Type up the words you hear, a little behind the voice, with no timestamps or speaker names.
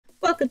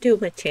welcome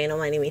to my channel.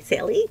 My name is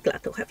Ellie.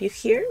 Glad to have you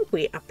here.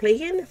 We are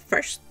playing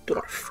First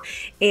Dwarf,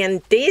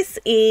 and this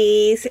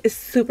is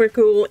super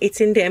cool. It's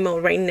in demo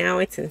right now.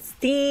 It's in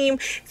Steam,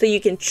 so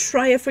you can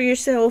try it for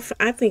yourself.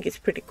 I think it's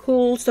pretty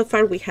cool. So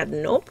far we had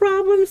no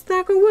problems,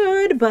 knock on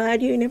wood,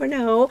 but you never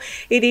know.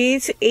 It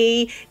is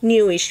a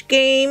newish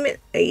game.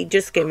 It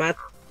just came out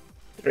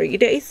 3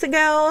 days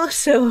ago,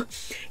 so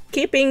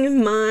keeping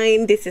in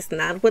mind this is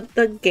not what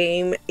the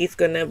game is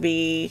gonna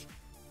be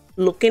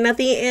looking at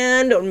the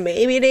end, or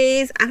maybe it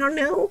is, I don't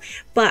know,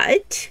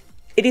 but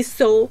it is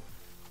so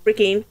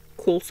freaking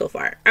cool so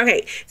far.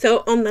 Okay,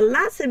 so on the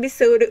last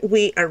episode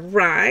we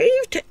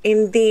arrived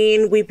and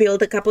then we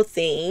built a couple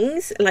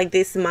things like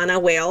these mana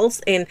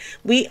wells, and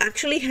we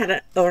actually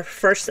had our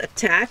first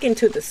attack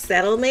into the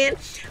settlement.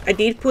 I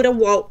did put a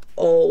wall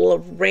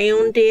all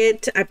around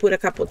it. I put a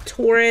couple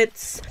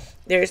turrets.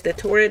 There's the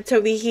turrets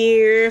over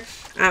here.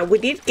 We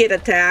did get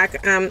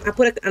attacked. I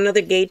put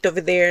another gate over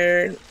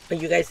there.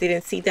 You guys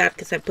didn't see that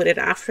because I put it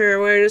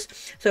afterwards.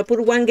 So I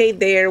put one gate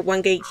there,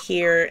 one gate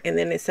here, and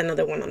then it's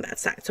another one on that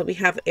side. So we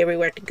have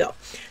everywhere to go.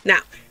 Now,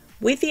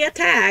 with the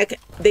attack,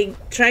 they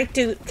tried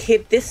to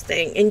hit this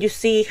thing, and you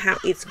see how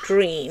it's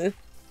green.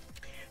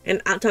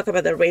 And I'll talk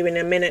about the raven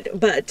in a minute,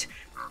 but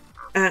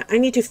I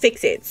need to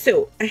fix it.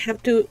 So I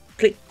have to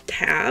click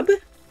tab,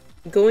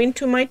 go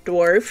into my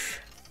dwarf,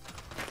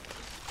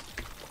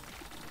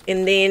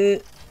 and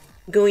then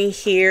going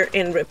here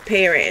and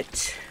repair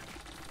it.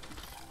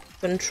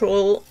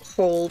 Control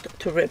hold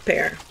to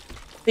repair.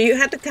 So you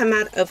have to come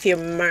out of your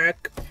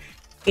mark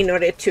in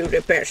order to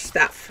repair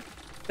stuff,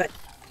 but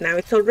now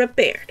it's all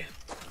repaired.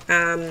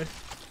 I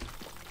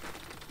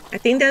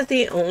think that's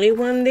the only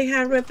one they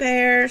have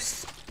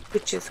repairs,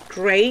 which is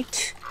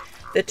great.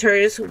 The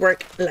turrets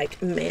work like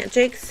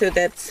magic, so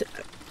that's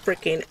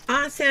freaking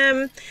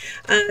awesome.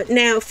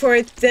 Now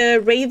for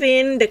the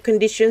raven, the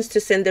conditions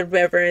to send the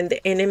river and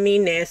the enemy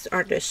nest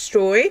are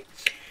destroyed.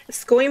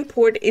 Scoring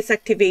port is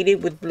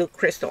activated with blue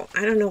crystal.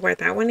 I don't know where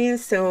that one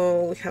is,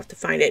 so we have to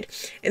find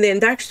it. And then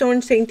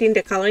darkstone, same thing,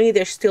 the colony.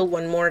 There's still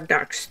one more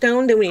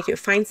darkstone that we need to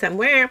find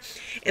somewhere.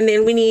 And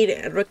then we need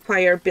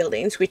required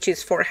buildings, which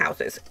is 4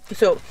 houses.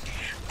 So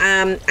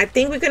I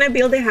think we're gonna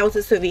build the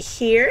houses over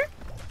here.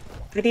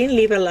 I didn't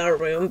leave a lot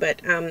of room,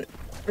 but or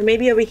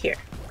maybe over here.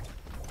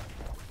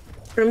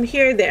 From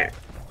here there,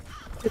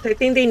 because I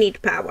think they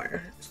need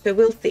power, so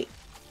we'll see.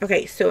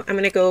 Okay, so I'm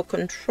gonna go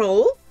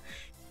control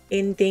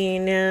and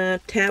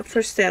then tab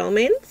for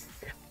settlements.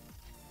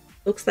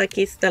 Looks like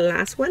it's the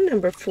last one,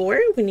 number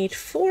 4. We need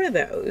 4 of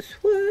those.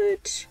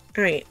 What?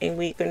 All right, and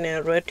we're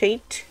gonna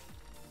rotate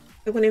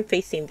the one I'm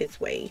facing this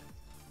way,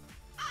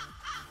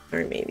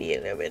 or maybe a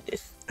little bit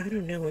this. I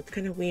don't know, it's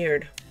kind of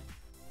weird.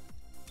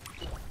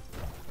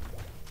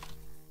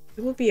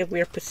 It would be a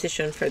weird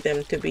position for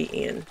them to be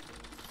in.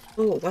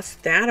 Oh, what's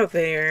that over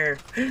there?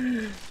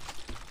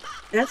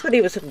 That's what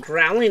he was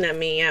growling at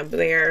me up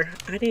there.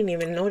 I didn't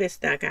even notice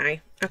that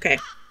guy. Okay.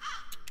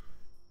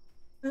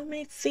 Let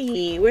me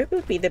see. Where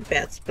would be the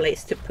best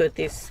place to put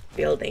these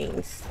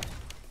buildings?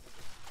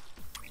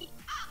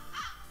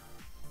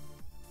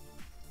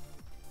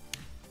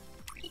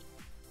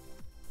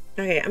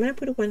 Okay, I'm gonna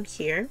put one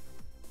here.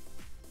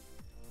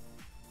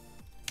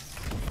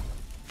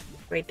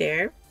 Right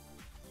there.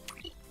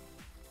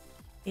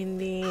 And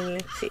then,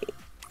 let's see.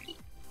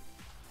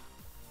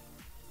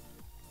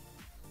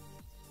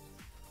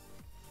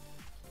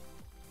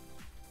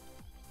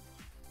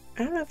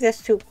 I don't know if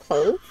that's too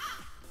close.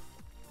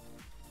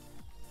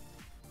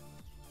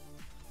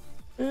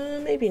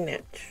 Maybe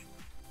not.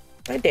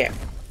 Right there.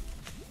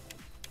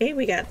 Okay,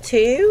 we got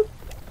 2.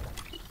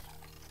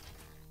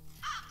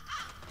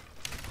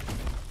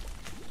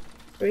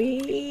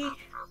 3.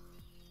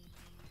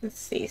 Let's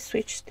see,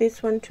 switch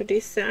this one to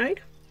this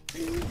side.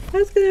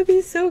 That's gonna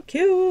be so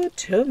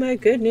cute. Oh my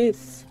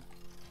goodness.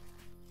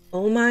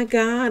 Oh my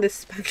god,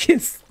 this puppy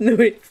is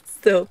snoring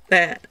so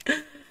bad.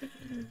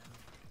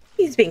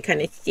 He's been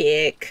kind of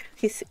sick.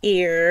 His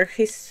ear,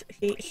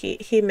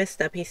 he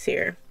messed up his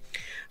ear.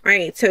 All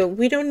right, so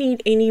we don't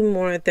need any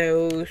more of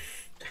those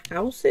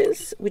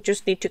houses. We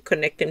just need to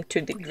connect them to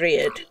the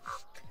grid.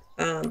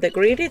 The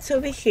grid is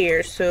over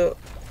here, so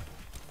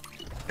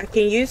I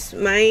can use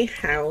my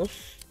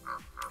house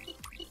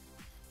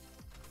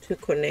to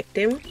connect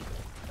them.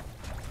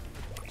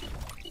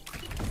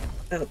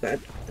 Oh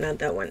god, not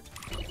that one.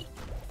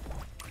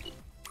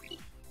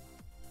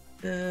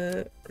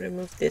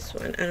 Remove this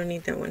one. I don't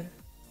need that one.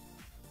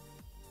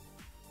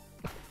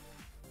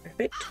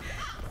 Perfect.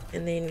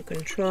 And then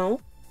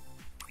control.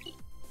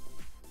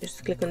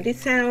 Just click on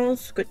this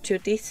house. Go to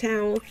this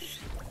house.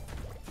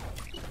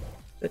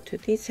 Go to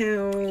this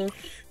house.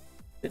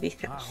 To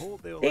this house.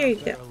 There you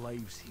go.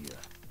 Lives here.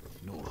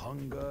 No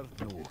hunger,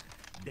 no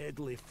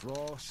deadly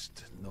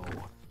frost, no.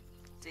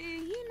 Do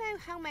you know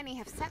how many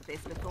have said this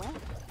before?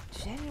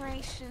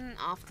 Generation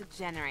after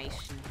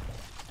generation.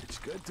 It's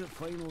good to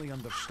finally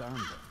understand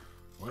it.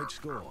 Let's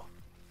go.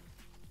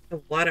 A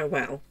water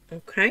well.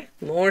 Okay,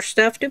 more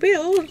stuff to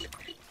build.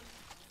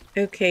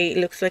 Okay, it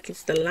looks like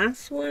it's the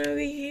last one over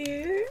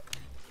here.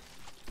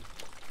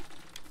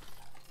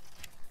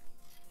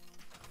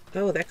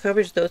 Oh, that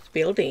covers those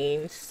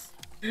buildings.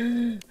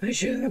 I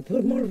should have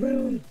put more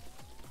room.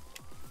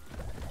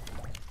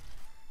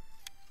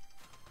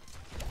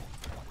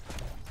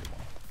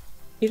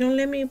 You don't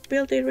let me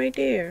build it right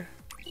there.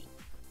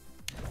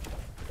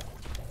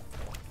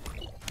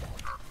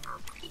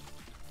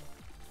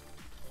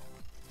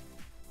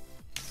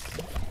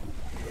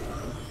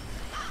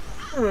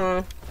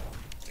 Oh,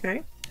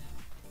 okay.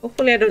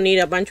 Hopefully I don't need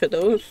a bunch of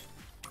those.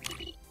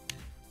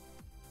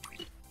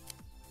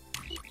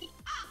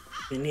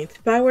 It needs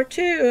power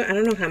too. I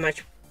don't know how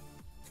much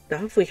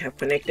stuff we have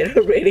connected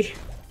already.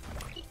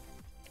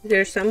 Is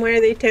there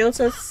somewhere they tells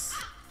us?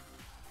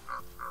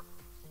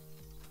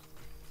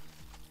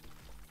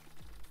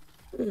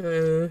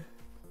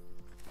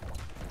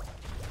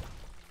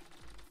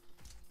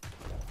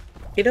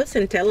 It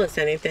doesn't tell us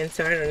anything,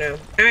 so I don't know.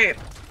 Alright.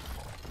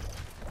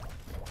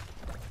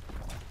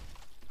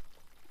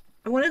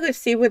 I want to go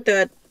see what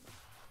the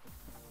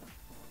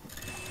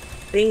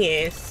thing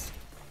is.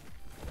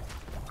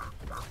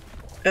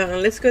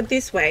 Let's go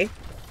this way.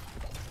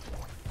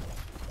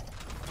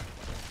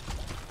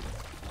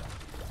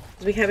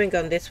 We haven't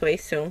gone this way,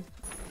 so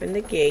open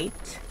the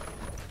gate.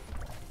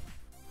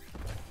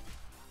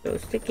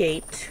 Close the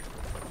gate.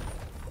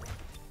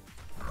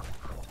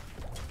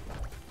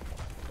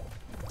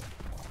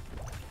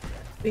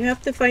 We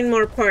have to find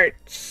more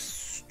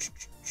parts.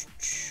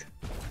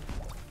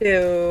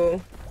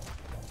 So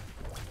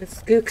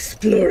let's go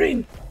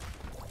exploring.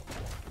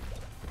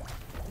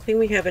 I think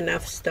we have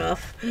enough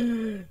stuff.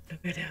 Look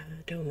at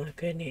that. Oh my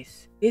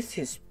goodness. This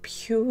is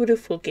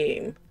beautiful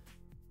game.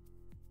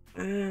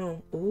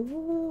 Wow.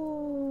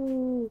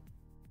 Ooh.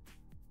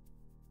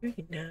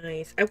 Very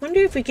nice. I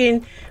wonder if we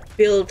can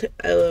build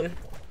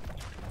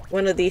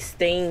one of these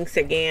things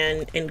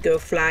again and go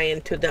fly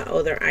into the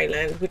other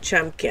island, which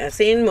I'm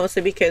guessing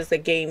mostly because the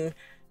game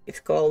is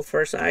called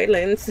First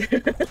Islands.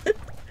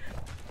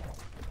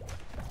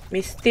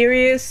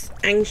 Mysterious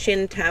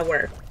ancient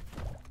tower.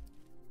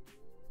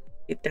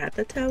 Is that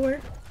the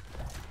tower?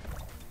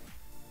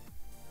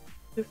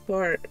 Too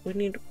far. We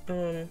need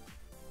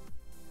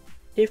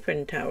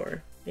different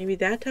tower. Maybe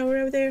that tower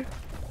over there?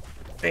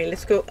 Alright,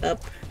 let's go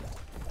up.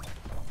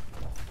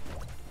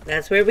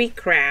 That's where we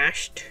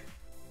crashed.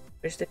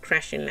 Where's the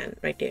crashing land?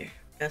 Right there.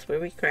 That's where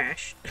we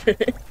crashed.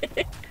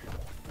 If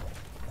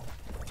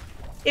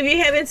you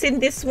haven't seen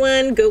this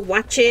one, go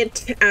watch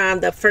it.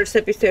 The first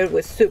episode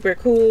was super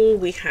cool.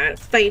 We had a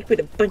fight with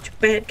a bunch of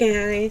bad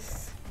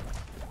guys.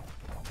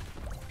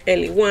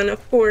 Ellie won,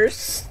 of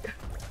course.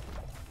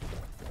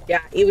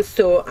 Yeah, it was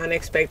so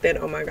unexpected.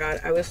 Oh my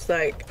god, I was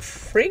like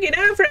freaking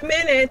out for a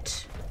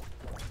minute.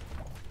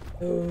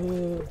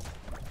 Oh,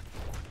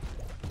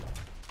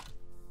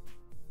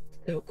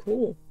 so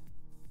cool.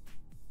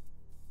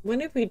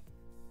 Wonder if we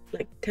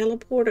like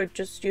teleport or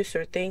just use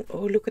our thing. Oh,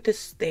 look at the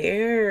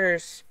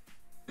stairs.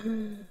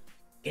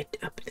 Get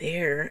up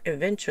there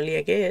eventually,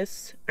 I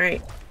guess. All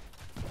right.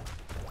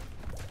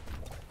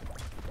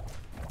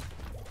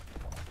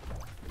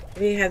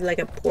 We have like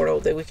a portal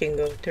that we can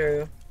go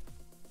through.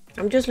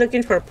 I'm just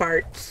looking for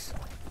parts.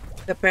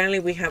 Apparently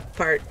we have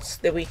parts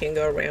that we can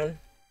go around.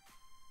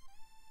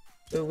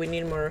 But we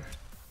need more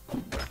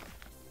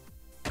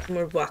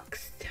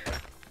wax.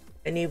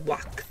 I need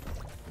wax.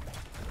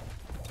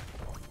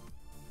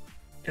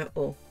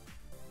 Uh-oh.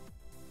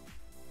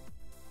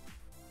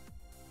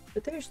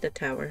 But there's the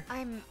tower.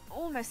 I'm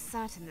almost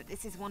certain that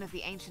this is one of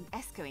the ancient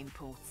Escoing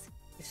ports.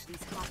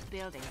 These half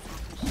buildings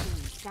have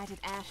machines, guided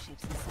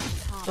airships and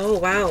certain harbors. Oh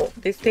wow,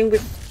 this thing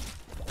was...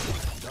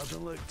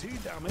 Doesn't look too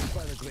damaged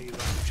by the Great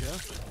Rapture.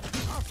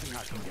 I think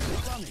I can get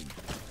it running.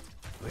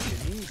 We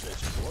can use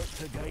this port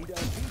to guide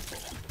our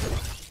people.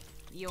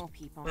 Your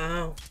people.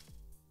 Wow.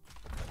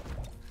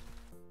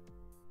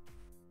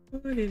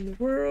 What in the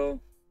world?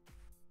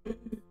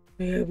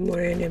 We have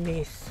more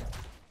enemies.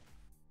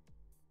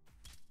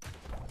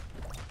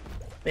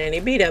 Man,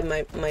 he beat up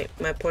my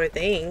poor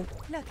thing.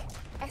 Look,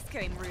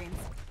 Escoing ruins.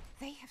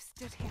 They have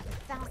stood here for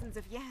thousands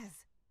of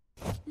years.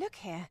 Look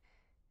here.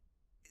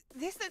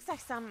 This looks like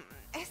some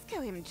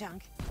Escoing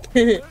junk.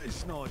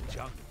 It's not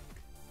junk.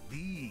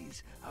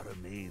 These are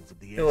remains of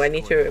the Oh, I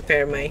need to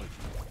repair my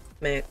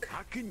mech.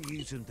 I can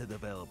use them to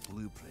develop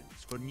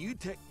blueprints for new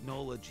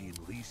technology and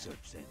research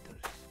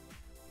centers.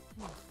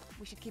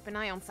 We should keep an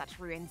eye on such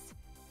ruins.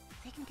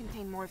 They can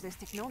contain more of those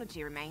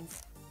technology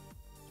remains.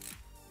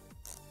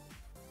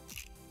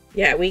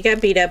 Yeah, we got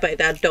beat up by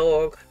that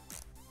dog.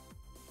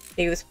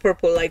 He was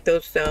purple like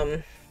those,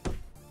 There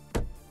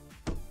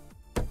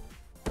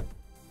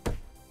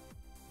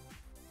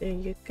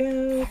you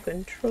go,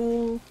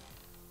 control.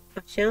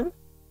 Awesome.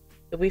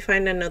 Did we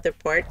find another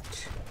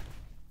part?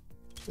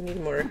 We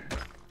need more.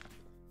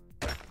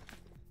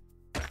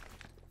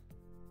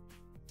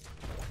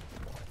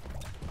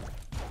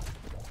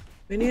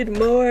 We need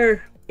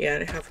more.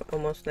 Yeah, I have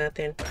almost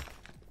nothing.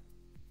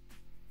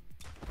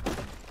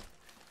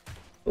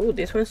 Oh,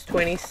 this one's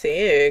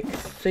 26.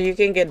 So you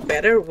can get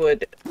better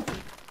wood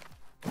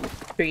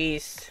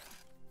trees.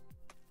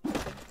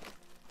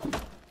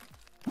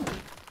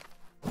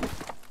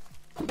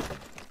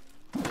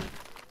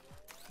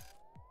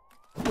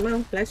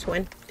 well, last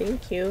one.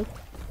 Thank you.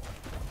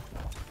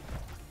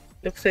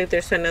 Looks like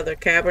there's another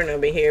cavern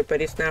over here,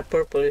 but it's not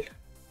purple.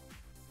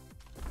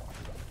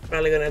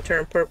 Probably gonna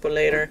turn purple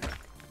later.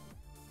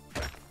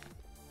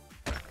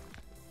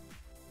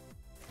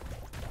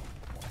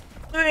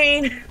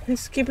 Alright,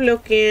 let's keep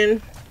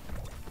looking.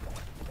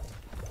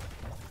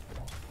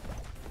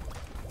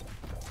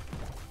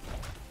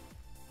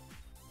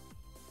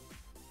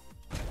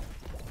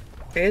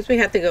 I guess we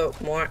have to go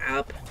more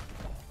up.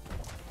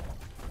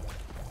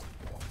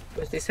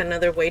 Was this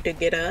another way to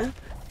get up?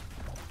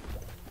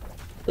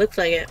 Looks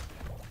like it.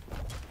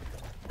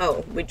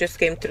 Oh, we just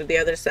came through the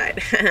other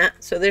side.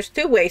 So there's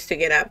two ways to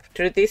get up.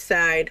 Through this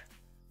side.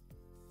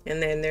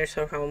 And then there's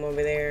our home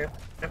over there.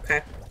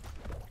 Okay.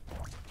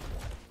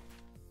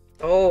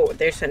 Oh,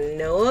 there's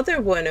another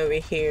one over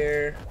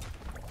here.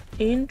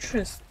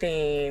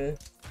 Interesting.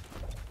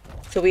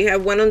 So we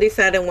have one on this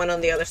side and one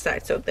on the other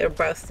side. So they're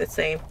both the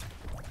same.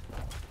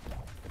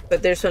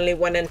 But there's only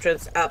one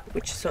entrance up,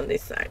 which is on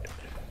this side.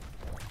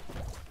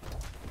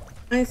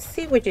 I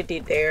see what you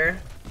did there.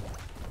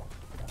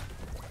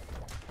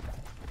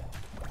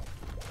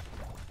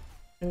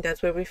 And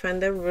that's where we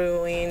find the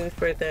ruin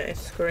for the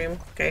ice cream.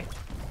 Okay.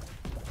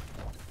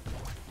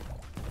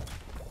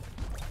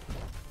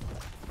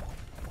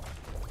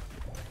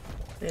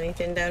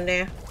 Anything down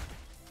there?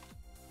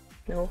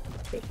 No?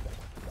 Okay.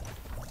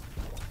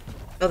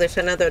 Oh, there's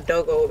another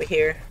doggo over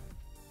here.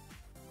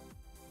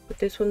 But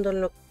this one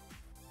don't look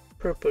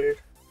purple.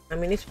 I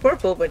mean, it's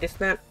purple, but it's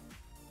not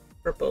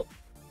purple.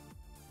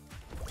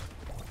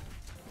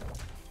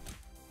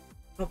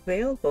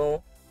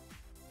 Available.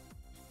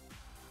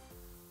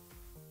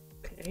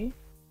 Okay.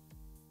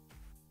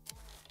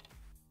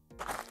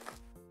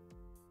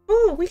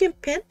 Oh, we can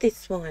pet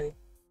this one.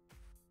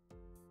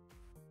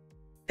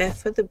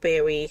 F for the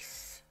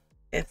berries.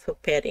 F for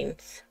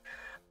pettings.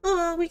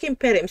 Oh, we can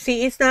pet him.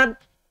 See, it's not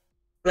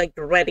like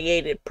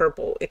radiated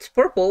purple. It's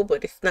purple,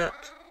 but it's not.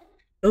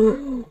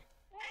 Oh,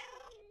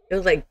 it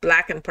was like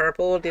black and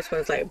purple. This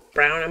one's like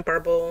brown and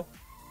purple.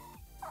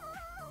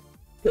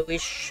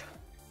 Bluish.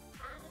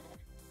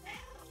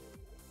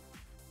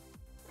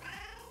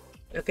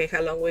 Okay,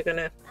 how long we're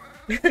gonna...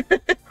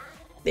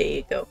 There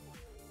you go.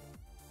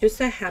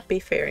 Just a happy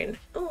fairing.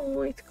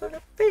 Oh, it's got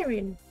a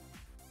fairing.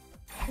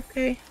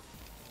 Okay.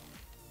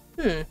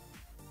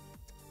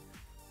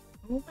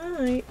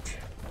 Alright.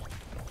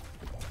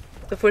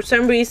 So for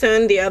some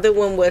reason, the other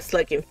one was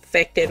like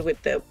infected with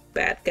the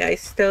bad guy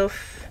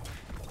stuff.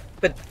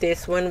 But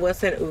this one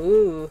wasn't.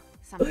 Ooh.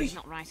 Something's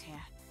not right here.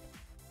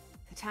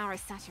 The tower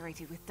is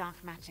saturated with dark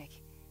magic.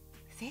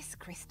 This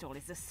crystal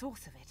is the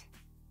source of it.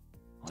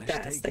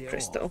 That's the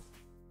crystal.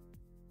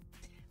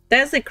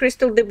 That's the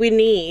crystal that we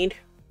need.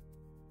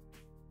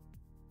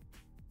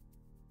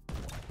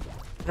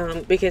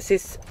 Because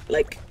it's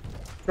like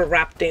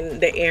corrupting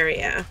the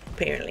area,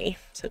 apparently.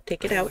 So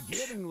take it out. The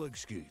gearing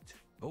looks good,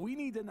 but we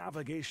need a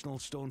navigational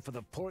stone for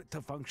the port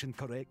to function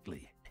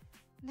correctly.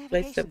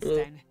 Place the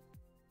blue Stone.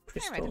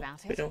 crystal.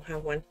 about We it. don't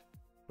have one.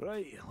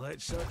 Right,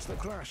 let's search the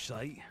crash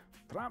site.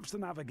 Perhaps the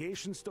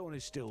navigation stone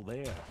is still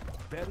there,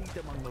 buried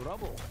among the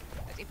rubble.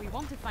 But if we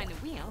want to find the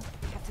wheel,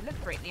 we have to look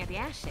for it near the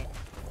airship.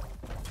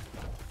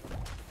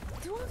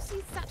 Dwarves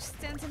use such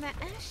stones in their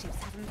airships,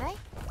 haven't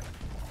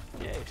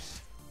they?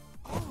 Yes.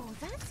 Oh,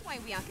 that's why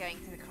we are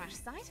going to the crash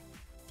site.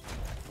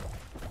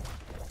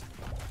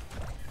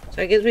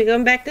 So I guess we're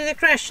going back to the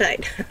crash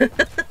site.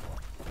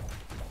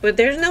 But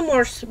there's no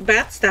more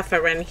bad stuff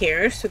around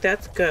here, so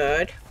that's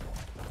good.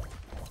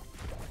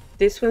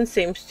 This one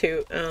seems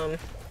to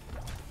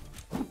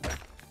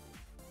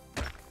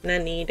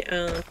not need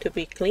to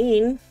be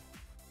clean,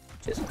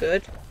 which is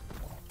good.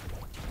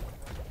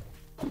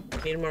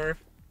 Need more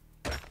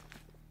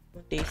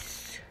of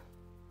these.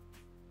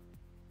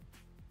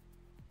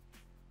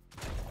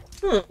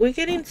 Huh, we're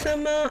getting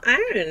some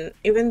iron,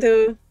 even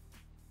though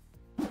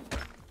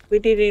we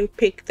didn't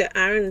pick the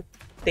iron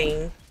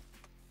thing.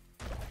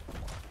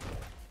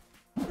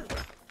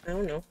 I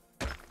don't know.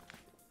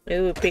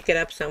 Maybe we'll pick it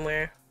up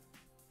somewhere.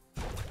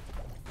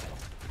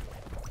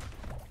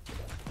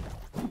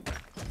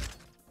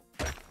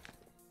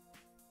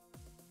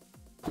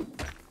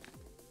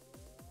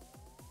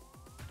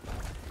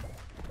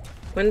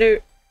 Wonder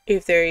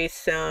if there is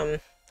some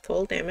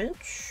fall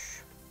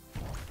damage.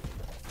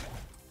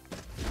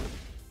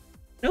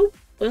 Nope.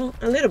 Well,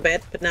 a little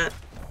bit, but not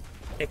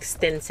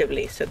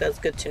extensively, so that's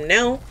good to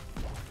know.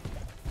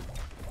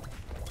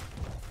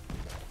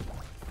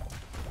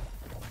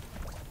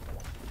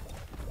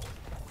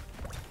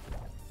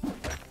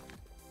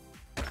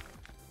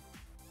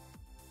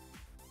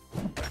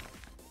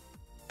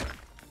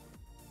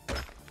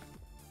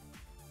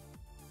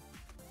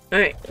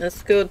 Alright,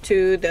 let's go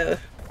to the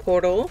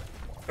portal,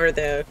 or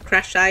the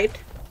crash site.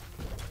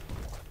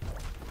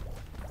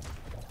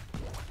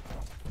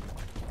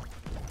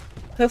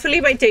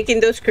 Hopefully by taking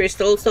those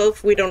crystals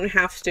off, we don't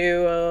have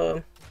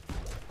to,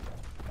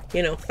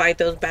 you know, fight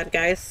those bad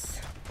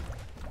guys.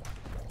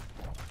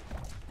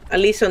 At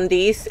least on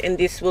these, and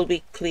this will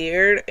be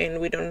cleared, and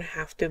we don't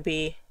have to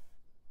be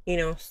you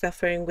know,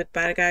 suffering with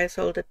bad guys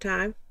all the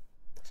time.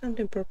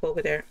 Something purple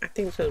over there. I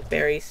think those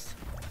berries.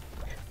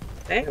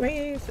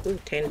 Berries. Ooh,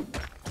 10.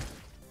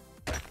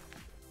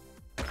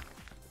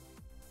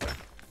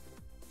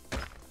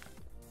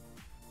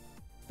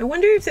 I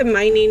wonder if the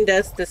mining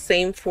does the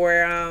same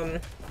for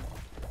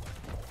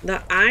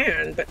the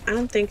iron, but I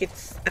don't think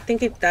it's. I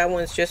think that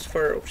one's just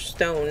for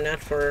stone, not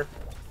for.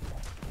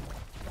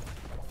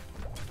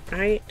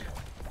 Right?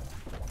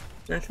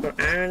 Not for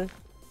iron.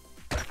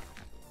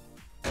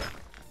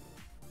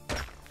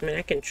 I mean,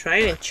 I can try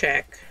and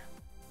check.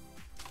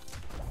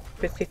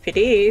 But if it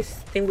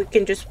is, then we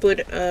can just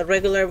put a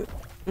regular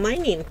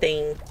mining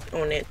thing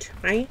on it,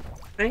 right?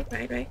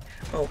 Right.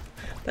 Oh,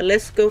 but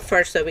let's go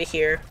first over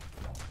here.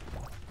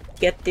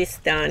 Get this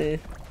done.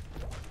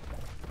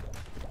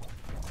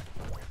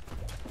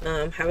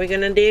 How are we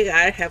gonna dig?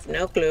 I have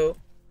no clue.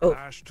 Oh.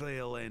 Last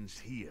trail ends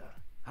here.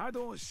 I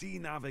don't see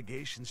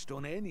navigation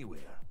stone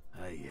anywhere.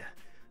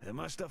 It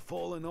must have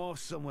fallen off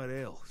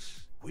somewhere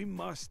else. We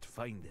must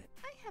find it.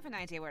 I have an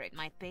idea where it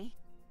might be.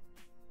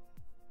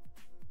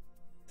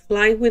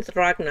 Fly with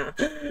Ragnar.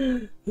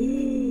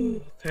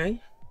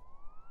 Okay.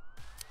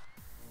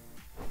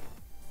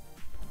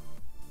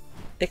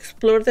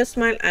 Explore the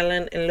Smile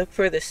Island and look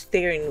for the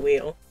steering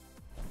wheel.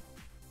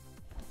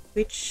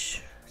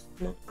 Which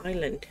small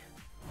island?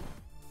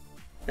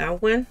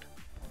 That one?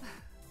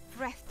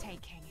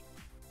 Breathtaking.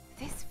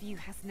 This view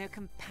has no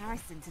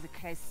comparison to the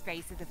closed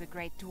spaces of the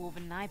Great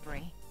Dwarven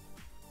Library.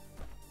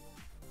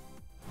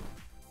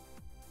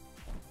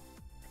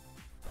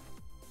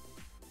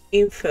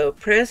 Info.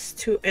 Press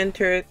to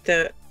enter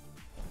the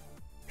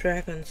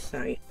dragon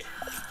site.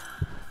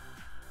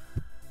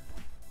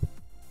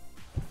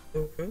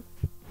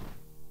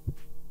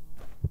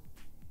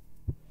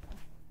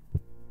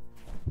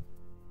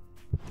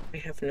 I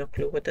have no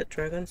clue what the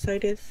dragon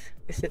site is.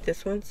 Is it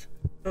this one's?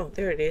 Oh,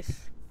 there it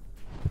is.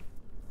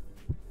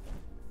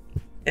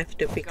 F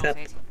to pick up.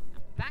 It.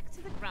 Back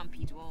to the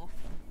grumpy dwarf.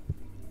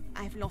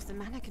 I've lost a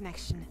mana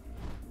connection.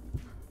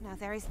 Now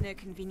there is no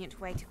convenient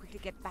way to quickly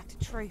get back to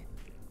True.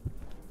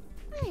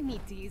 I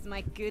need to use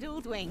my good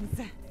old wings.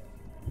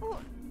 Or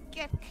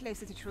get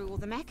closer to True or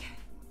the mech.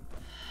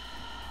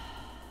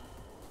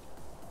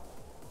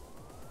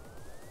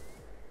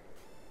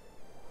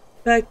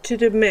 Back to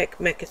the mech.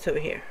 Mech is over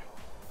here.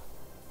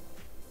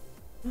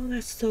 Oh,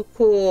 that's so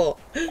cool.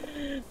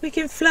 We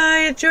can fly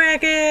a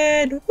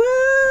dragon.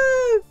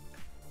 Woo!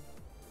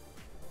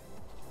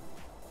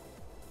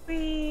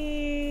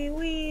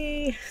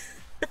 Wee.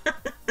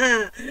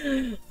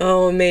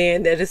 Oh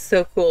man, that is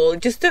so cool.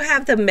 Just to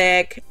have the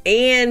mech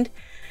and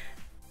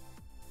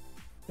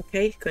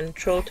okay,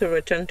 control to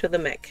return to the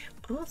mech.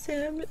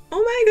 Awesome.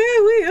 Oh my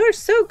god, we are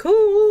so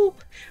cool.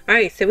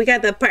 Alright, so we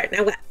got that part.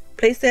 Now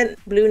place that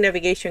blue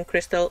navigation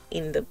crystal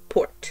in the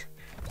port.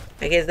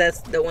 I guess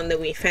that's the one that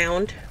we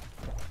found.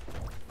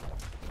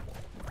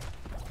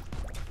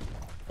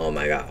 Oh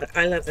my god,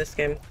 I love this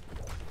game.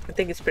 I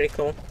think it's pretty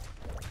cool.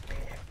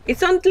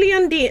 It's only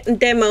on the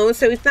demo,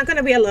 so it's not going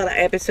to be a lot of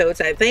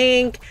episodes, I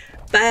think.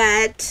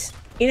 But,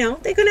 you know,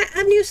 they're going to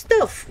add new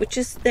stuff, which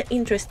is the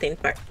interesting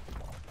part.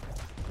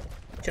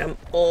 Which I'm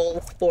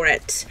all for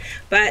it.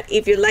 But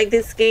if you like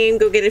this game,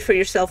 go get it for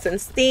yourself in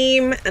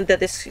Steam. And the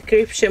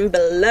description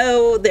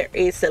below, there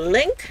is a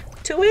link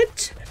to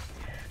it.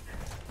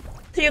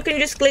 So you can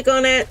just click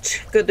on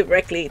it, go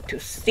directly to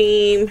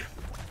Steam,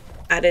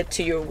 add it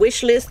to your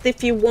wish list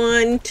if you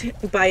want,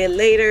 buy it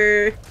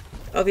later.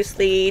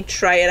 Obviously,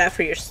 try it out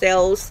for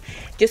yourselves.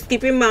 Just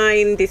keep in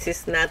mind, this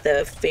is not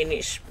the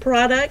finished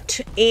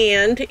product,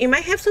 and it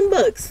might have some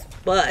bugs.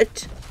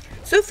 But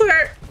so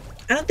far,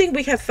 I don't think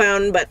we have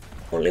found but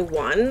only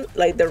one,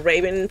 like the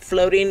raven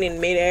floating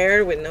in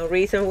midair with no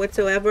reason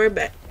whatsoever.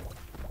 But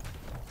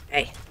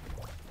hey,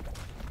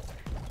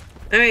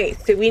 all right.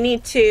 So we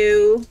need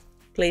to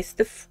place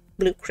the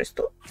blue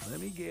crystal. Let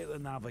me get the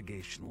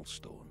navigational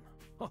stone.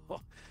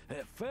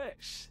 It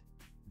fits.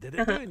 Did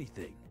it do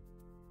anything?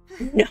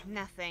 No.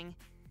 Nothing.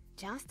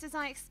 Just as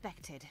I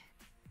expected.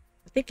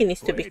 I think it needs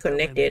to be Wait a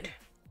minute. connected.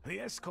 The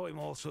Escoim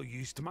also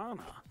used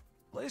mana.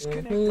 Let's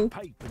connect the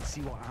pipe and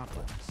see what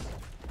happens.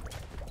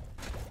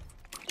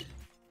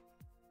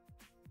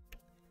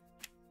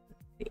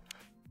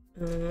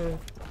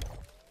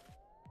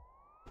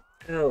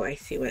 Oh, I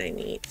see what I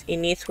need. It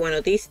needs one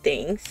of these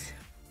things.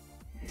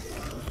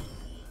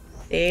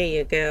 There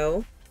you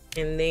go.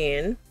 And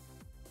then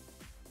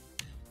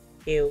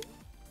you.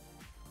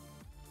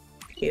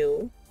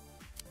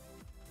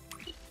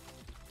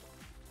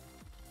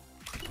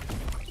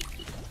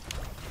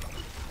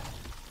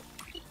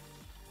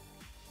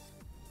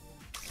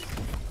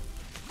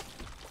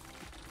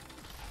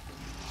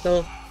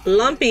 So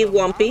lumpy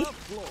wumpy.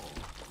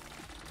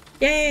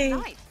 Yay!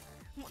 Nice.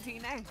 What do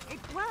you know? It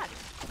worked.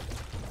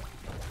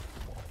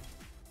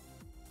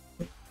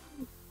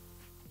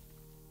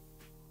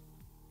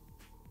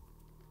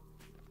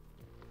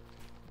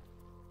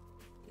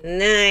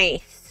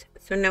 Nice.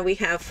 So now we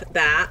have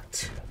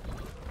that.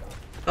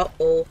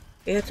 Uh-oh.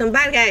 We have some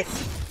bad guys.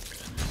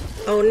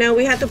 Oh no,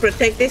 we have to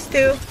protect this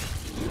too.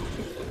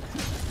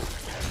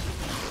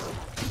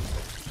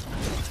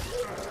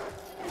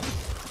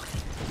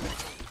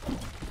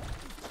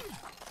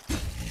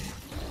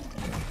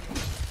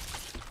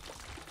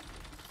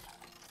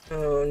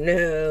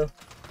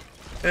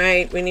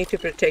 Right, we need to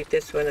protect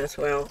this one as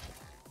well.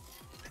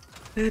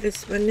 That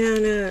is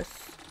bananas.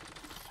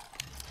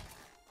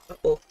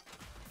 Uh-oh.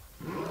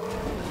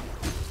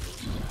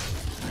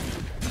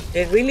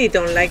 They really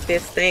don't like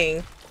this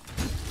thing.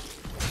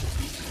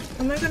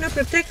 How am I gonna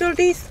protect all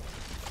these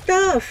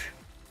stuff?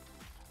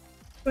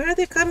 Where are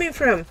they coming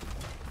from?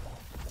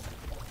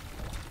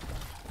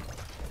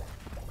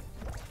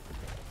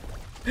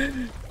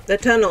 The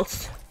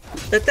tunnels.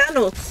 The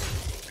tunnels.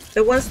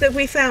 The ones that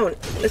we found.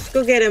 Let's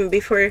go get them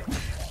before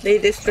they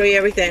destroy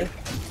everything.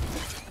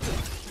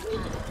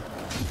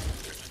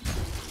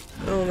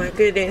 Oh my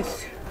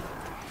goodness.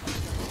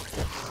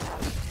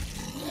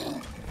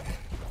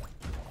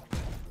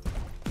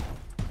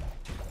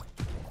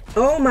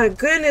 Oh my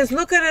goodness,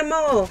 look at them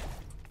all.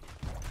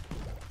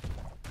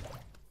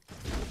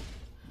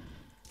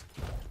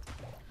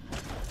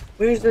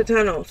 Where's the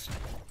tunnels?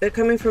 They're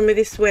coming from me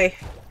this way.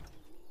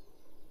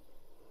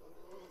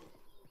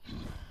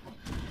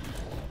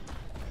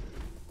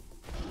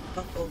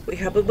 Uh-oh, we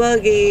have a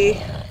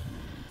buggy.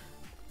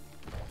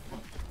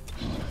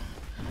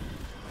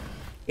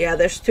 Yeah,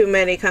 there's too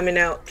many coming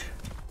out.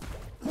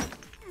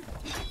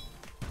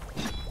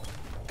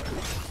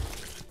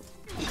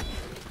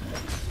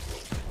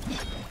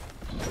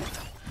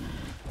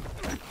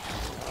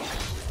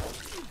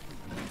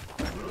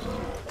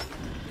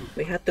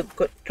 We have to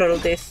control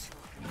this.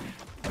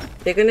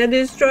 They're gonna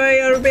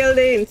destroy our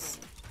buildings.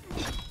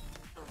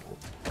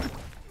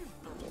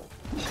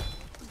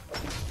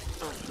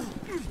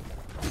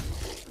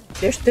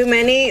 There's too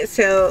many,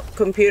 so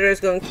computer's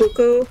going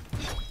cuckoo.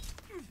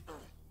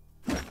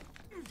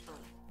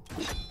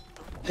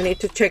 I need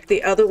to check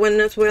the other one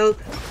as well.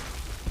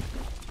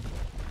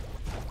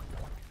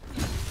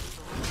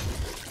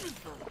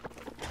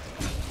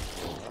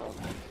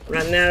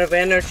 Running out of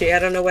energy. I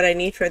don't know what I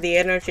need for the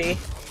energy.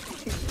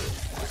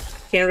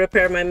 Can't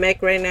repair my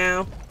mech right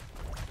now.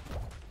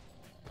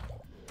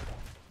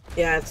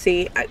 Yeah,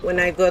 see, when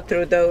I go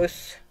through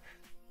those,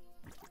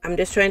 I'm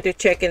just trying to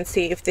check and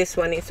see if this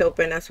one is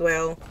open as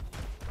well.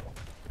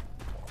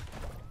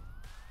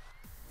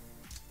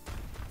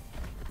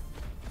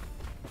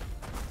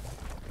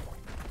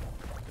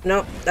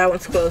 Nope, that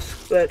one's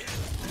closed. Good.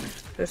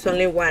 There's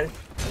only one.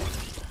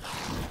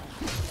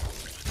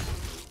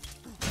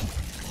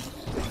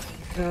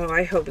 Oh,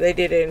 I hope they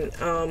didn't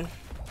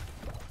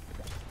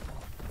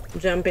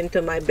jump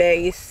into my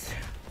base.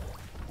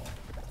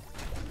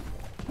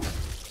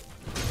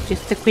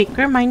 Just a quick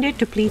reminder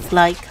to please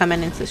like,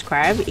 comment, and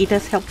subscribe. It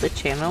does help the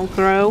channel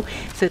grow.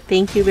 So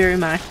thank you very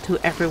much to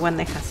everyone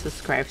that has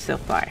subscribed so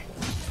far.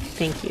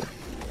 Thank you.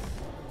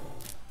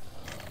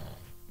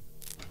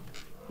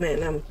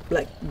 Man, I'm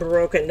like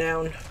broken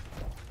down.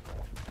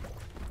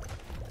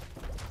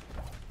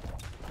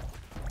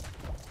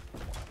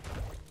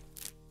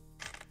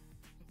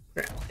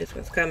 Crap, this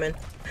one's coming.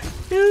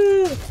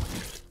 No!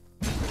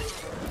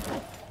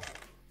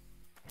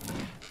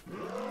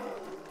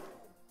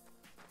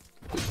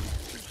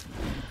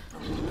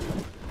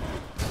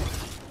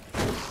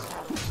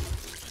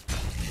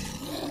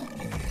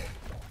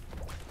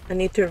 I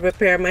need to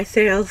repair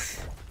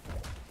myself.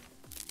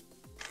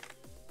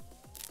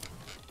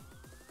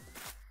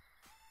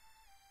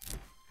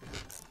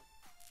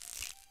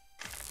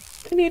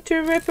 I need to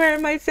repair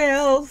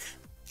myself.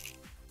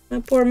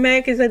 My poor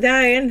mech is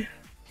a-dying.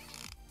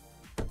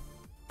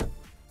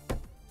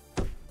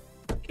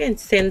 Can't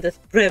send the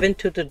Revan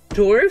to the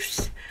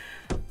dwarves.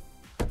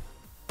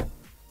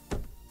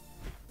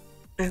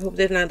 I hope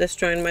they're not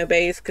destroying my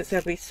base because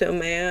I'd be so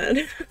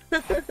mad.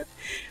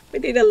 We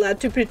did a lot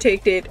to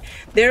protect it.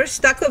 They're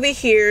stuck over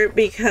here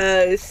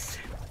because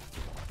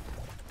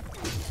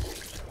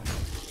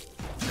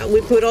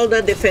we put all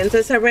the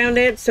defenses around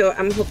it, so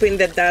I'm hoping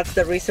that that's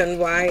the reason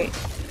why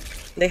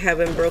they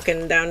haven't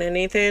broken down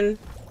anything.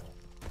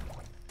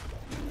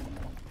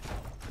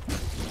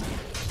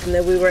 And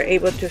then we were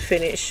able to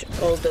finish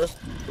all those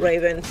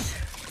ravens.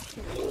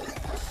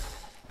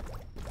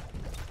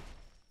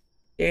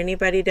 Is there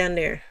anybody down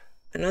there?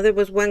 I know there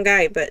was one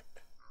guy, but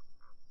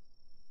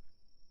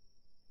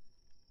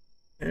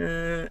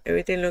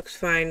everything looks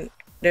fine.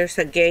 There's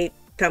a gate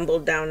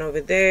tumbled down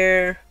over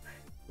there.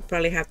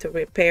 Probably have to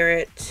repair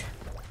it.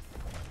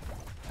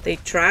 They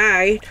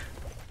tried.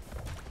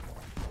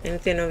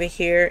 Anything over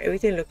here?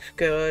 Everything looks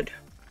good.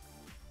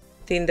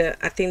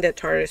 I think the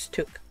TARDIS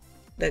took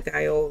the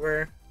guy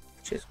over,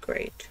 which is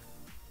great.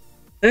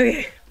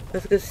 Okay,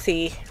 let's go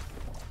see.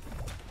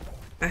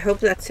 I hope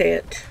that's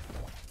it.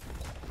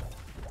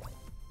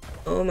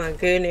 Oh my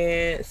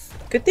goodness.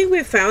 Good thing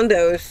we found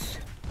those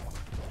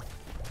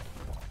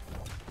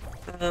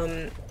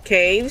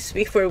caves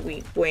before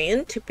we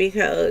went,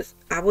 because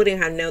I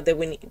wouldn't have known that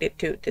we needed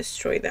to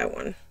destroy that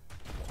one.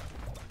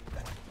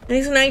 And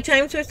it's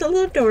nighttime, so it's a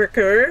little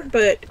darker,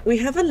 but we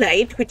have a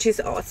light, which is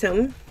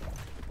awesome.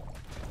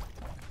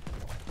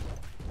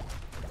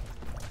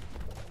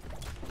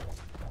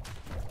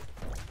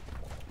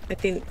 I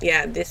think,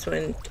 yeah, this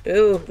one.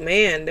 Oh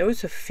man, there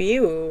was a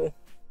few.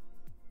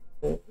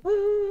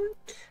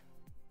 What?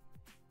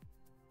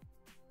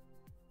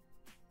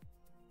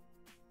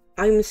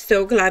 I'm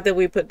so glad that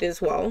we put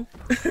this wall.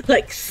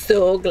 Like,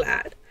 so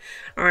glad.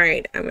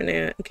 Alright, I'm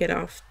gonna get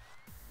off.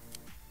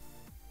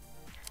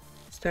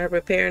 Start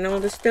repairing all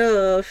the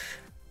stuff.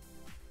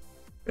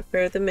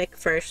 Repair the mech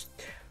first.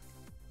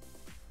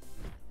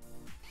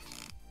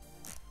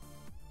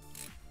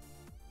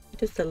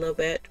 Just a little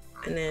bit,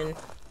 and then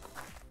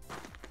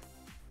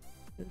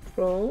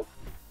control.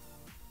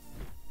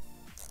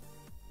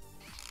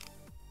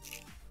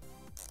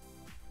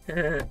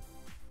 Okay,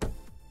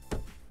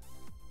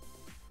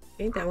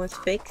 that one's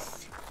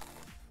fixed.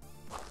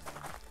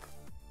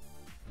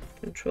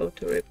 Control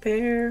to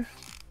repair.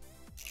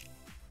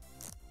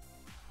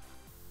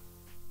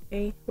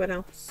 Okay, what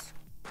else?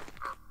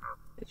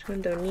 This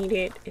one don't need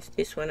it. It's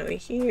this one over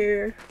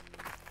here.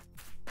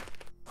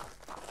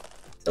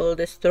 It's all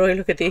destroyed.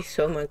 Look at this.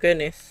 Oh my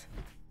goodness.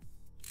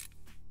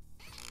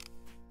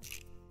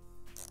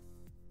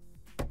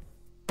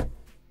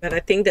 But I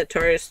think the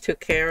tourists took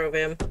care of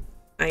him.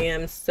 I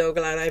am so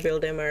glad I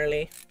built him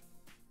early.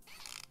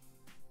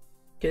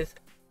 Because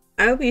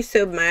I would be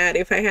so mad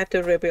if I had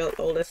to rebuild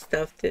all the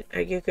stuff.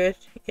 Are you good?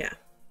 Yeah.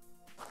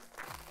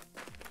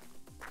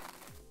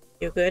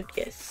 You good?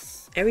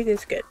 Yes.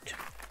 Everything's good.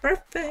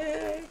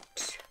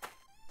 Perfect.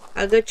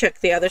 I'll go check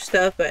the other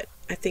stuff, but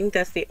I think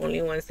that's the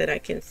only ones that I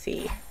can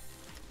see.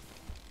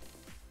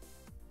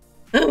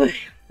 Oh,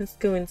 let's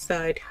go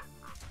inside.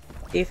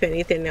 See if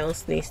anything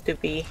else needs to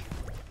be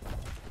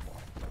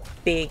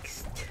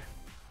fixed.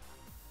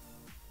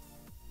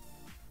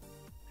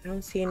 I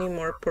don't see any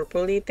more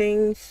purpley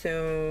things,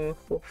 so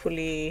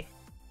hopefully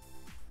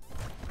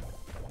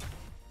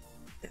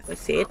that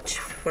was it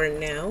for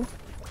now.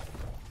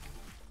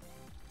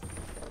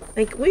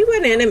 Like, we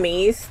want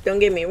enemies, don't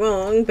get me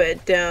wrong,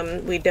 but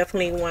we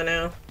definitely want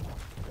to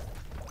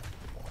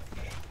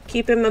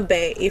keep him at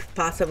bay if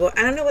possible.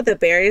 I don't know what the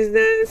berries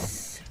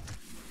does.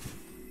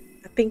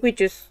 I think we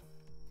just...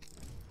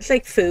 It's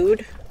like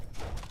food.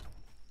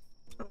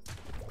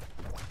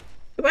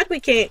 But we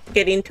can't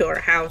get into our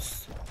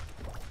house.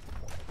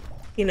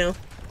 You know.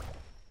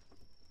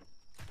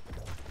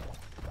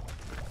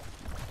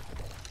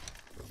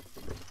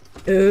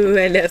 Ooh,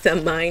 I left a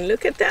mine.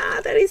 Look at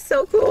that. That is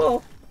so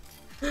cool.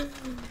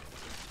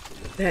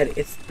 That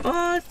is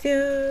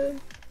awesome.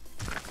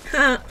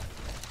 Huh.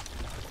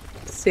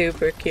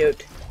 Super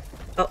cute.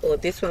 Uh-oh,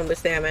 this one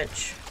was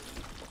damaged.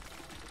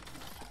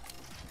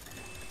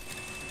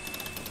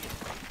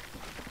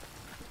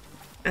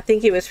 I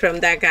think it was from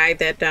that guy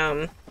that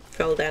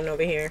fell down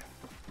over here.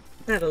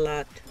 Not a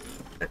lot.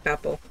 A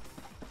couple.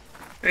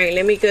 Alright,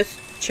 let me just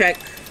check.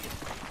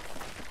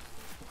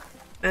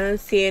 I don't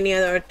see any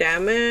other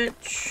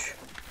damage.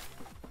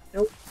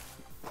 Nope.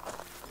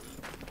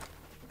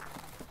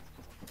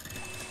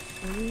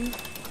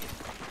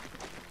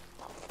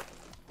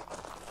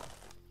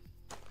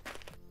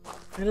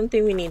 I don't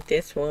think we need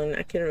this one.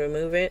 I can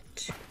remove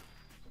it.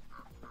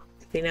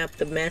 Clean up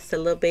the mess a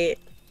little bit.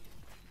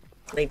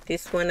 Like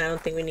this one, I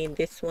don't think we need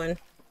this one.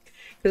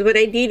 Because what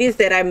I did is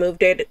that I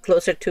moved it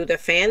closer to the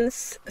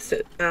fence.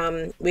 So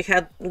we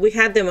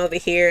had them over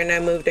here, and I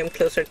moved them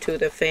closer to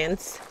the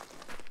fence.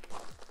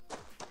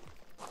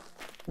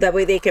 That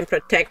way they can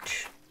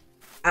protect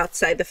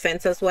outside the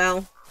fence as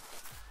well.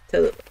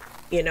 So,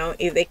 you know,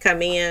 if they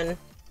come in.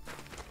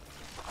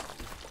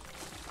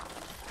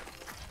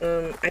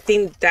 I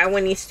think that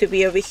one needs to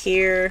be over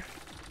here.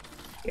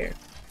 Here.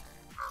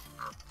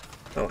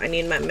 Oh, I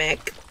need my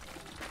mech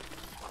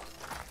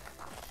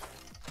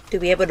to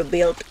be able to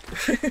build.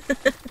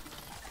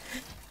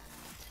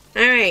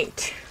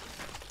 Alright.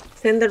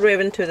 Send the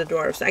ribbon to the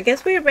dwarves. I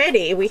guess we're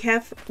ready. We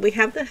have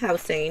the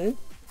housing.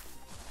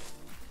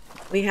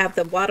 We have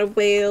the water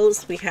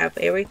wheels. We have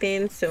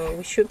everything. So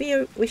we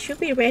should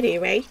be ready,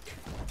 right?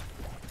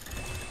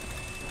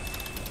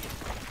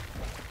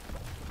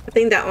 I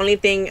think the only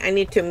thing I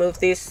need to move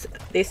this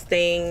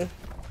thing.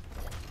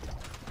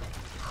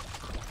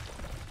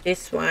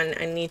 This one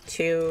I need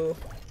to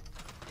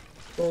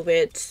move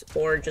it,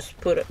 or just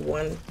put it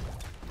one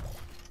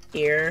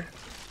here.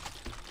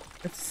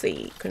 Let's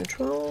see,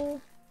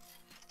 control,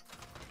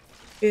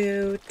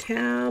 go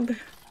tab.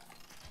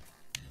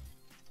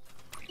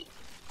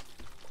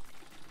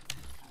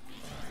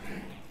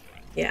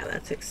 Yeah,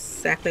 that's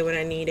exactly what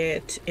I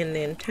needed. And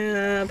then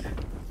tab.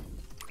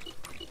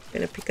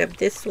 Gonna pick up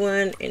this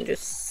one and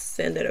just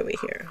send it over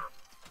here.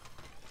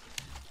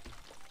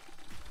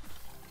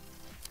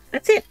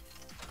 That's it.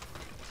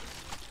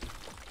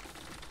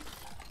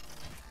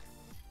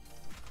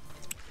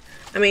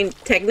 I mean,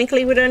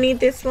 technically we don't need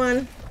this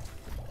one.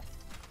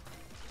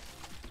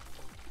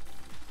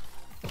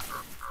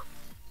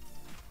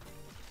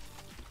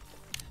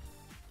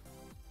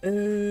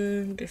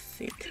 Let's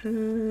see,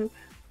 tab.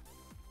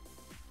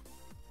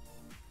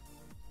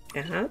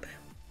 Tab.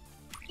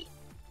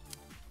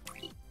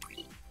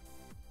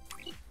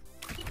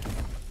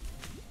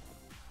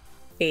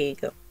 There you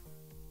go.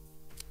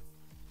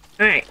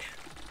 Alright.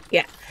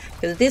 Yeah.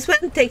 Because this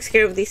one takes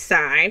care of this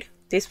side.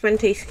 This one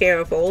takes care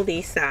of all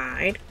these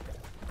side.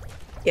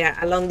 Yeah,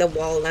 along the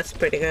wall, that's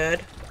pretty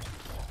good.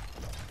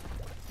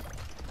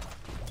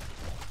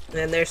 And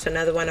then there's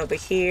another one over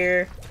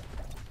here.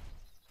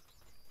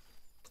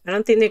 I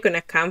don't think they're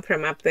gonna come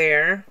from up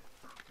there.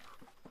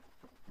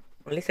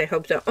 At least I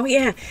hope so. Oh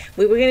yeah,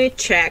 we were gonna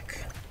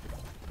check.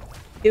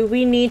 Do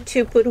we need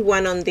to put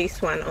one on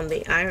this one, on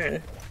the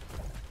iron?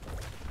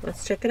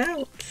 Let's check it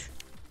out.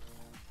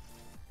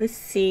 Let's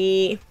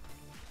see.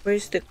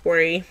 Where's the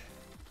quarry?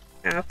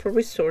 For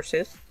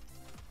resources.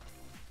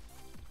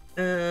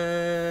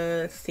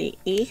 Let's see.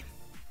 E.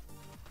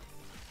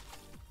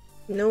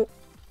 Nope.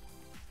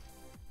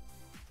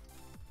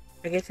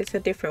 I guess it's a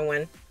different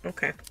one.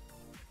 Okay.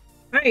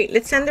 Alright,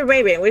 let's send the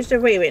raven. Where's the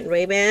raven?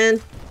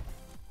 Raven.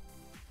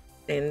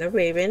 Send the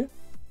raven.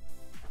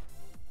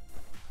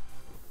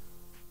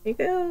 Here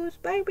he goes.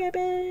 Bye,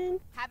 raven.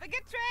 Have a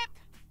good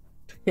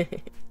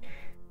trip.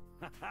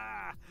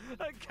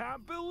 I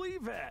can't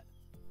believe it.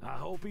 I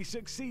hope he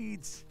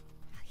succeeds.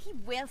 He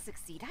will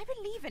succeed. I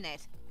believe in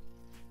it.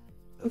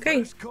 The Okay.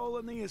 first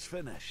colony is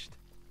finished.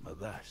 But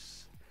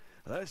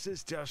this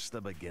is just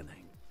the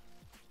beginning.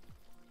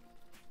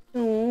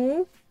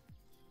 Oh.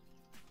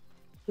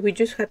 We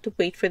just have to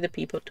wait for the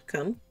people to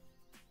come.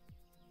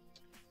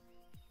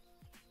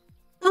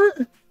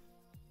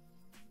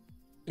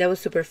 That was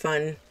super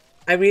fun.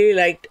 I really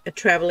liked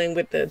traveling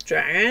with the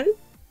dragon.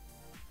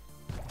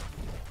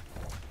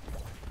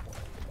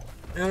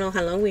 I don't know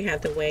how long we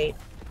have to wait.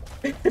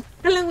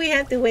 How long we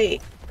have to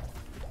wait?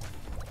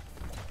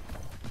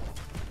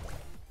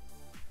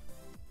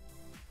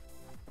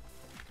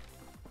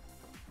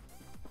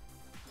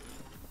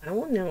 I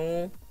don't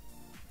know.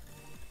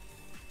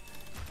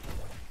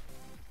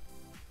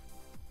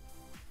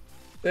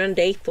 We're on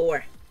day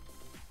 4.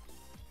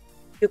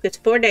 Took us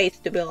 4 days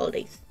to build all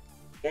these.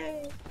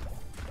 Yay!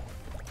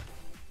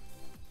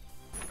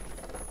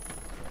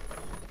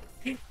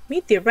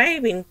 Meet the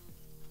arriving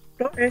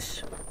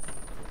dwarves.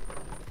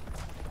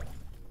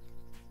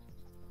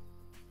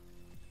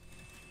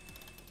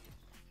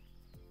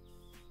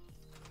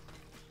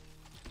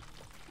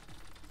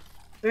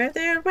 Where are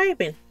they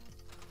arriving?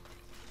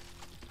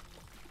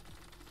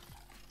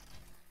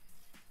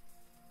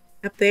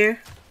 Up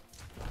there.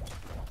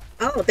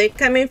 Oh, they're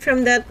coming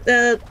from that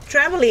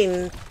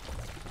traveling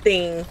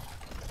thing.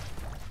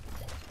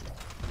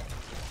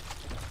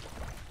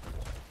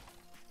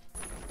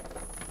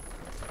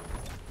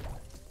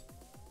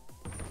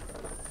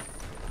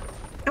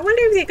 I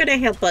wonder if they're gonna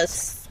help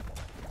us.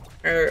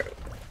 Or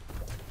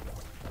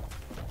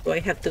do I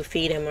have to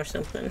feed them or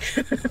something?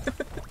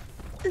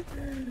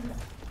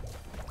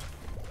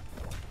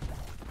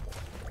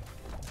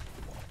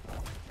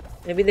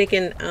 Maybe they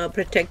can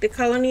protect the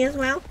colony as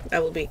well.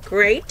 That would be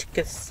great,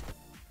 because...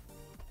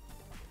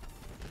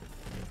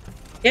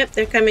 Yep,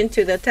 they're coming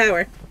to the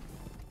tower.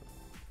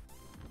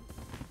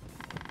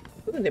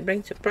 Ooh, they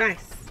bring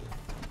supplies.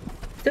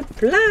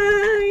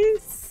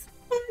 Supplies!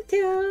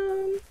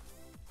 Awesome!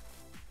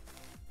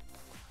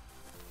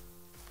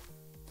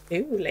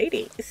 Ooh,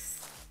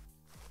 ladies.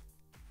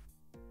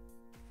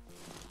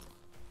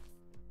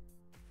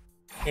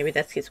 Maybe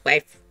that's his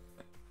wife.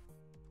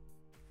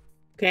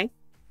 Okay.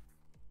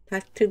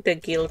 Talk to the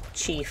guild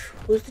chief.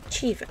 Who's the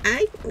chief?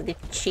 I'm the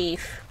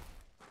chief.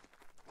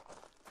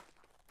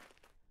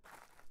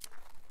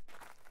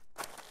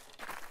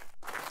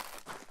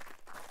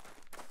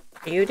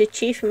 Are you the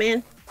chief,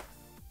 man?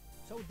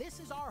 So this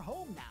is our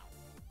home now.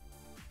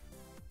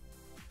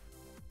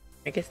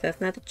 I guess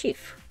that's not the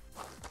chief.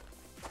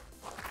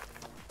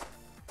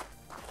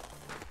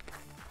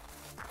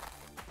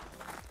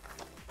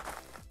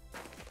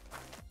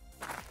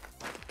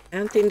 I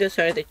don't think those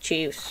are the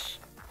chiefs.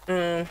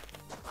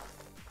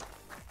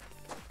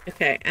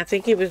 Okay, I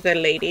think it was the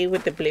lady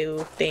with the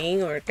blue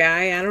thing, or a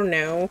guy, I don't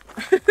know.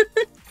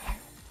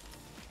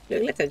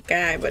 Look like a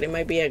guy, but it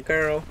might be a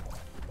girl.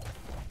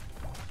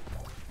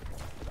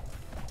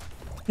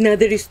 Now,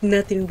 there is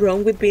nothing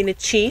wrong with being a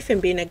chief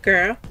and being a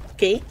girl,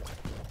 okay?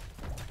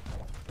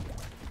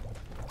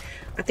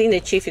 I think the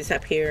chief is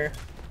up here.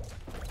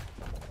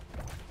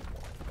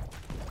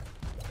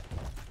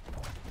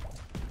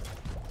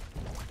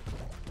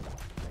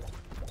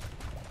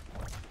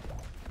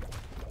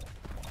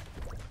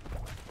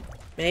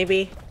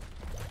 Maybe.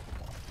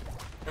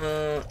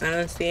 I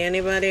don't see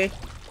anybody.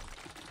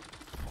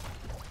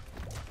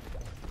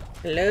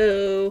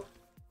 Hello?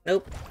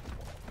 Nope.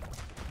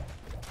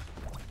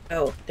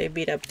 Oh, they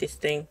beat up this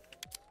thing.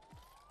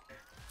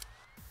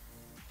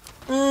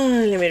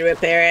 Oh, let me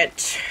repair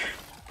it.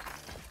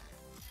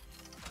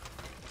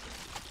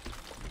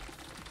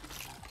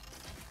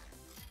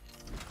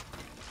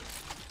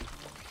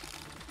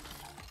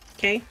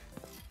 Okay.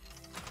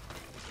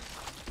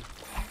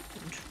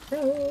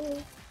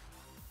 Control.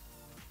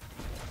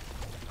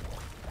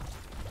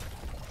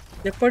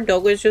 The poor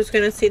dog was just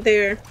gonna sit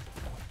there.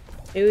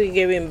 Maybe we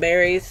give him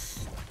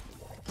berries.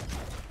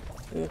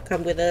 And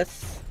come with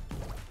us.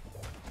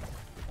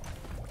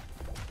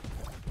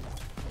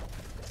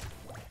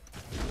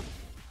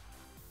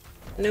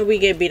 I know we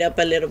get beat up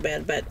a little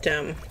bit, but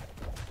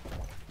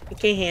we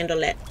can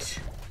handle it.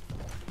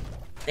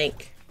 I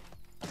think.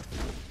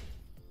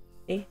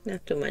 See?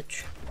 Not too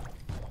much.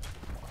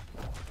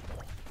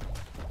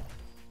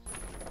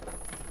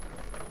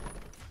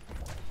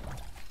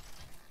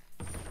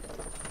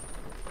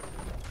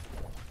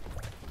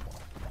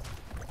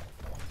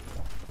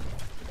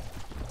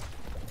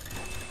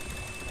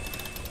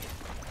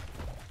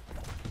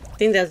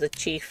 think that's the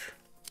chief.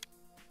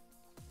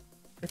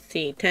 Let's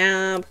see.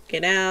 Tab.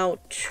 Get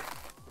out.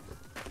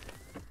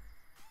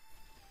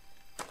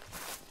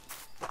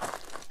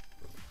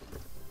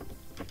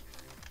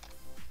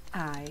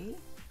 I,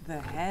 the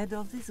head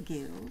of this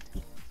guild,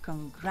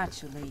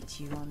 congratulate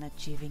you on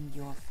achieving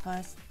your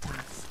first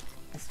task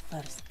as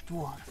first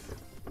dwarf.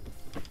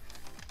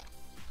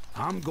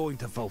 I'm going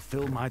to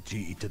fulfill my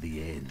duty to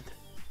the end.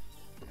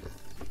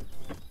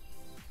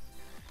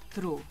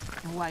 True.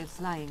 While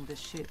flying the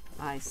ship,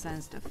 I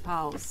sensed a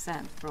foul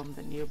scent from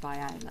the nearby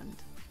island.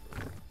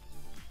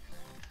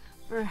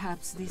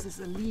 Perhaps this is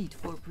a lead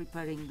for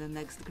preparing the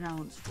next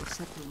grounds for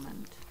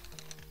settlement.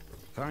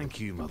 Thank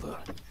you, Mother.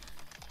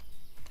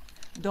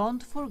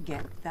 Don't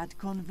forget that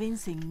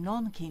convincing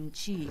non-kin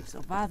chiefs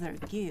of other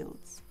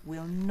guilds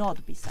will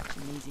not be such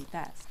an easy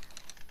task.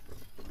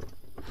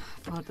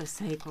 For the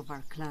sake of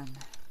our clan,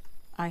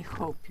 I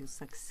hope you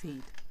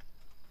succeed.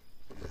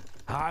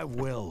 I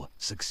will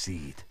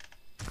succeed.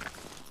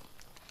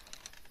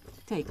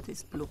 Take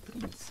these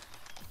blueprints.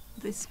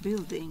 This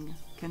building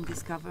can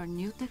discover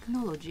new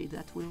technology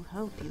that will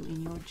help you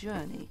in your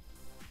journey.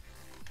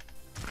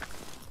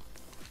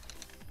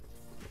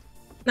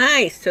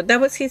 Nice. So that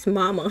was his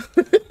mama.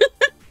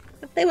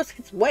 That was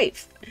his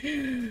wife.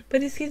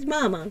 But it's his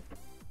mama.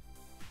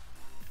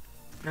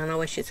 I don't know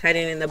why she's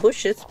hiding in the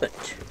bushes, but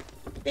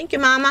thank you,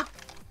 Mama.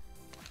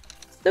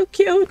 So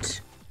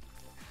cute.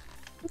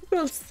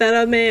 Little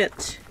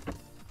settlement.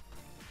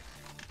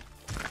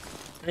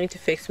 I need to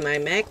fix my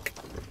mech.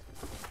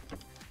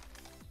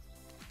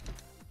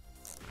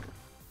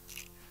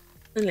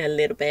 Only a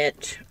little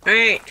bit.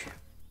 Alright.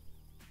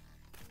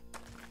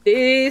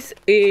 This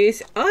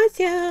is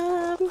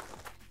awesome.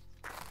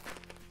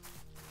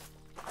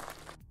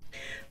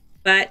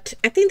 But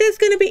I think that's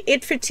going to be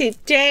it for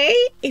today.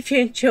 If you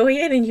enjoy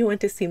it and you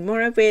want to see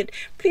more of it,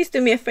 please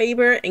do me a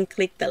favor and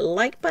click the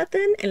like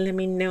button and let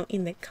me know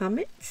in the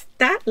comments.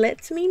 That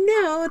lets me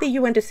know that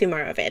you want to see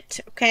more of it,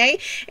 okay?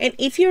 And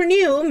if you're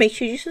new, make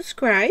sure you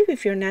subscribe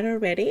if you're not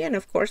already. And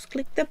of course,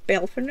 click the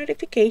bell for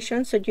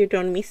notifications so you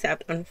don't miss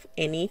out on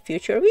any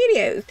future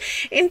videos.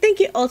 And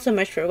thank you all so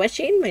much for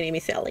watching. My name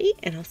is Ellie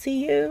and I'll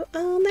see you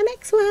on the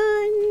next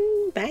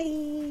one.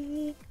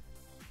 Bye.